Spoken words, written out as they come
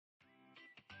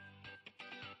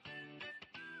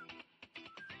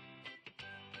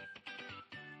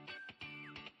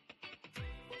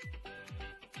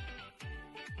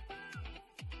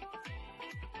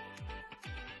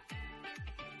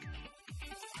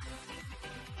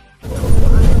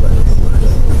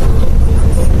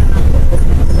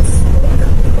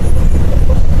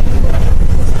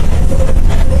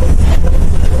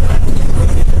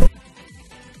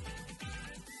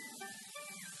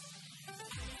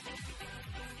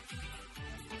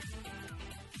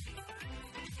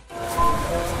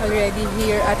already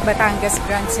here at Batangas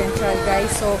Grand Central,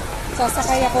 guys. So,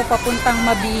 sasakay ako papuntang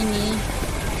Mabini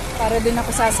para dun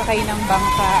ako sasakay ng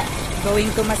bangka going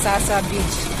to Masasa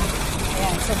Beach.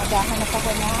 Ayan, so maghahanap ako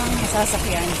ng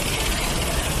masasakyan.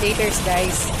 Laters,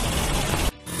 guys.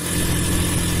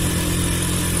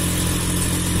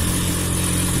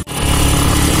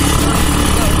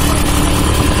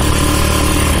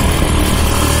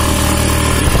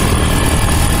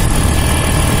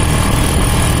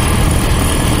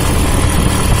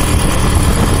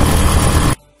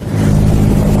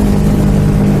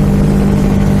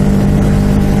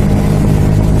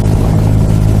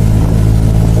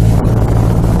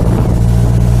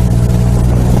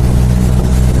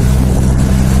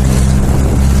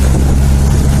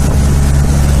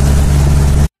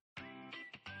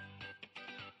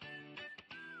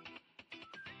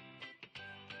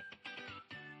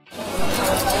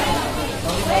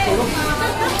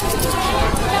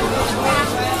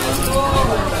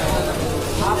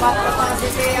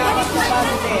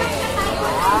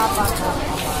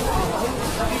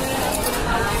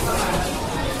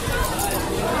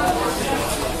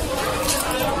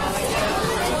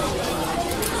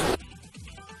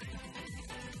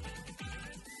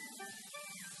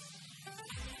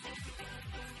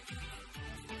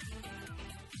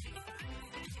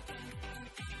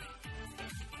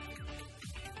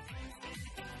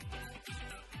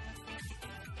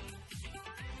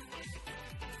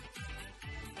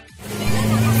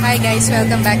 Hi guys,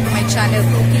 welcome back to my channel,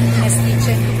 Cooking Ina's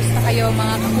Kitchen. Kumusta kayo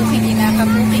mga kapuking ina,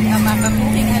 kapuking ama,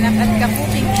 kapuking anak at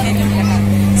kapuking ina yung lahat.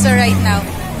 So right now,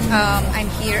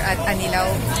 I'm here at Anilaw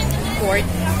Port.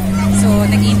 So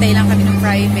naghihintay lang kami ng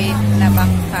private na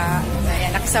bangka.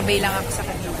 Ayan, nakasabay lang ako sa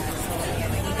kanila. So ayan,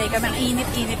 naghihintay kami. Ang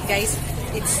init-init guys.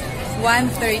 It's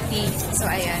 1:30. So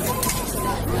ayan.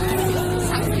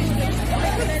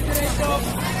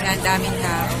 Ang daming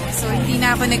tao. So, hindi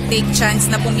na ako nag-take chance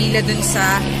na pumila dun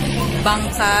sa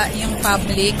bangka, yung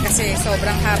public, kasi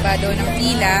sobrang haba doon ng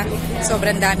pila,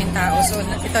 sobrang daming tao. So,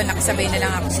 ito, nakasabay na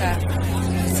lang ako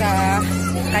sa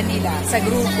kanila, sa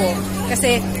grupo.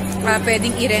 Kasi,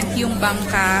 pwedeng i-rent yung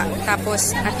bangka,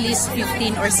 tapos at least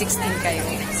 15 or 16 kayo.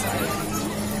 So,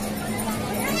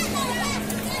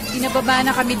 pinababa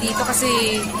na kami dito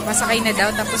kasi masakay na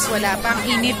daw, tapos wala pa.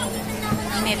 Ang init.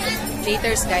 Init.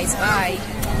 Laters, guys. Bye.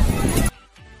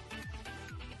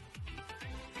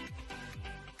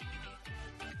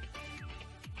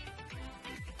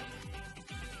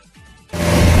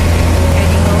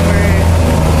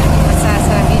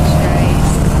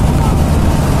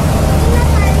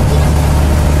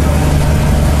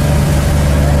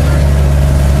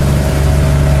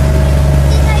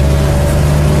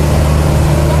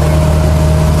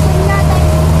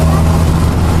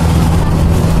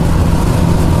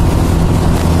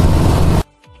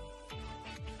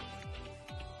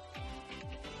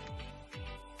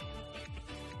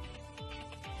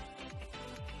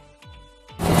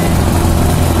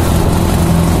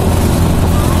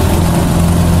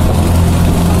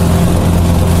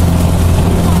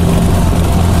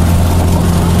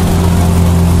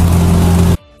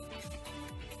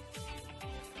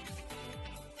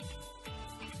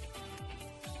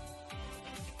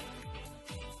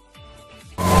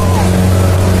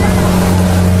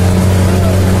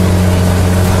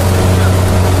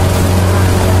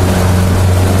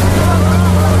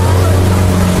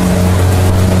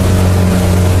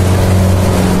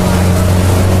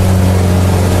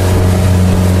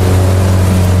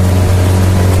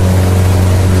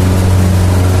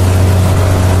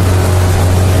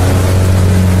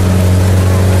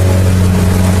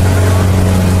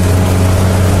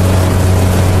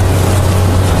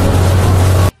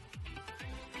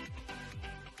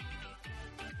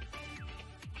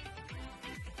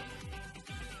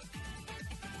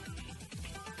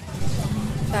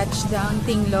 Touchdown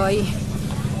Tingloy.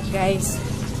 Guys,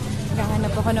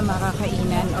 naghahanap ako ng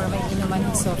makakainan or may inuman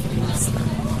ng soft drinks.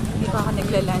 Hindi pa ako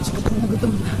nagla-lunch,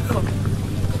 gutom na ako.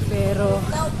 Pero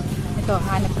ito,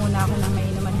 hanap muna ako ng may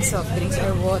inuman ng soft drinks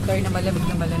or water na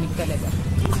malamig talaga.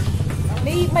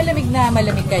 May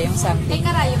malamig kayong something? May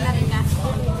karayong na rin na.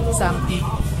 Something.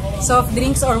 Soft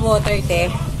drinks or water,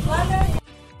 te?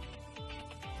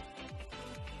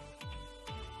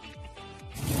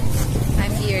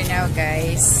 I'm here now,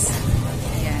 guys.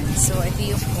 Ayan. So,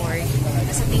 ito yung port.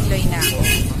 Nasa Tingloy na ako.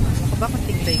 Ako ba kung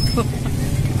Tingloy ko?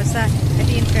 Basta,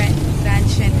 ito yung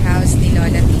transient house ni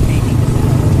Lola Tina.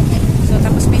 So,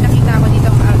 tapos may nakita ako dito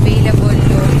ang available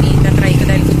lomi. Na-try ko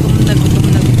dahil gutom na.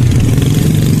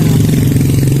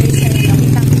 Guys,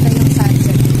 nakita yung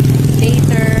sunset.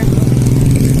 Later,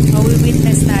 we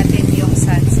witness natin yung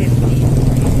sunset dito.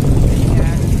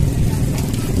 Ayan.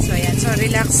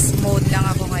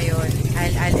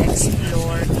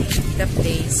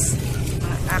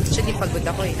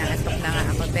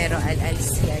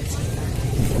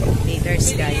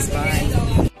 Cheers guys, bye!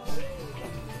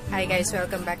 Hi guys,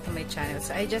 welcome back to my channel.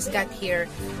 So I just got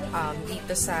here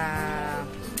dito sa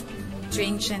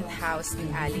transient house ni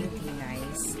Aling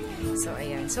Tinays. So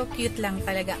ayan, so cute lang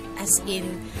talaga, as in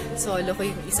solo ko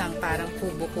yung isang parang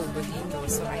kubo-kubo dito.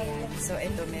 So ayan, so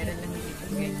ito meron lang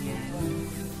dito ganyan.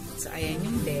 So ayan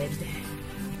yung bed.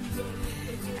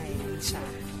 Ayan siya.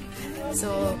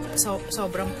 So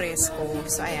sobrang presko.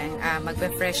 So ayan,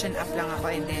 magbe-freshen up lang ako,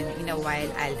 and then in a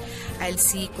while I'll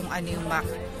see kung ano yung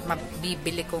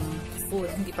mabibili kong food.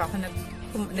 Hindi pa ako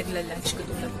nagla-lunch,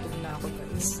 gutom na ako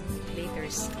guys.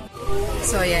 Laters.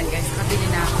 So ayan guys, nakabili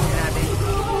na ako. Grabe.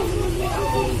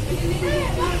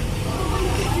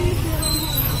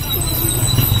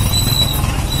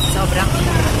 Sobrang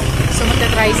so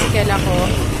magta-tricycle ako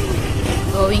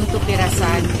going to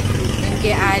Pirasan, yun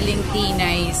kay Aling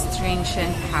Tinays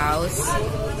transient house.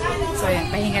 So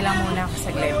ayan, pahinga lang muna ako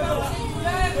saglit.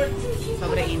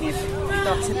 Sobrang init. Dito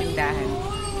ako sa tindahan.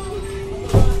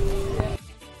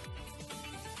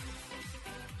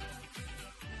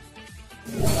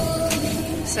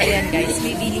 So ayan guys,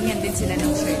 may bilihan din sila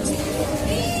ng shirts.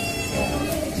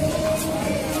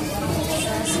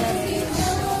 Masasa Beach.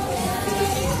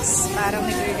 Parang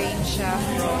nag-range siya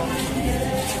from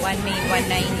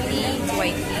 190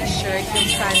 white t-shirt, yung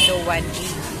sando 180.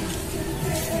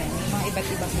 Mga iba't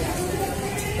ibang klase,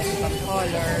 iba't ibang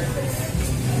color.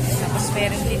 Tapos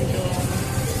meron din doon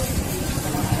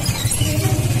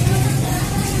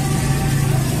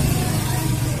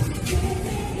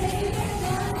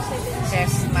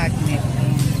chest magnet,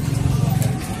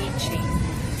 keychain.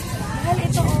 Mahal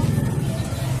ito oh.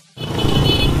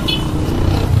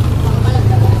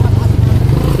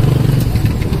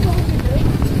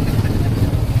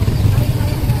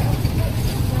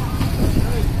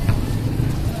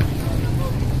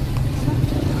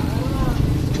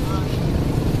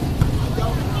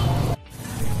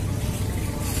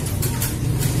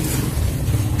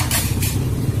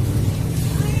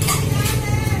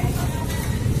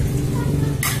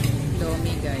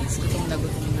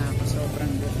 Gutom na ako.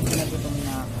 Sobrang gutom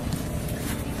na ako.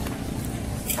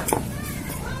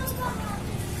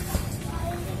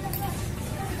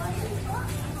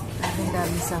 Ang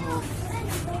dami sahog.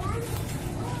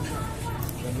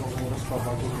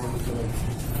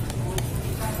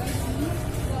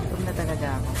 Gutom na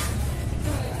talaga ako.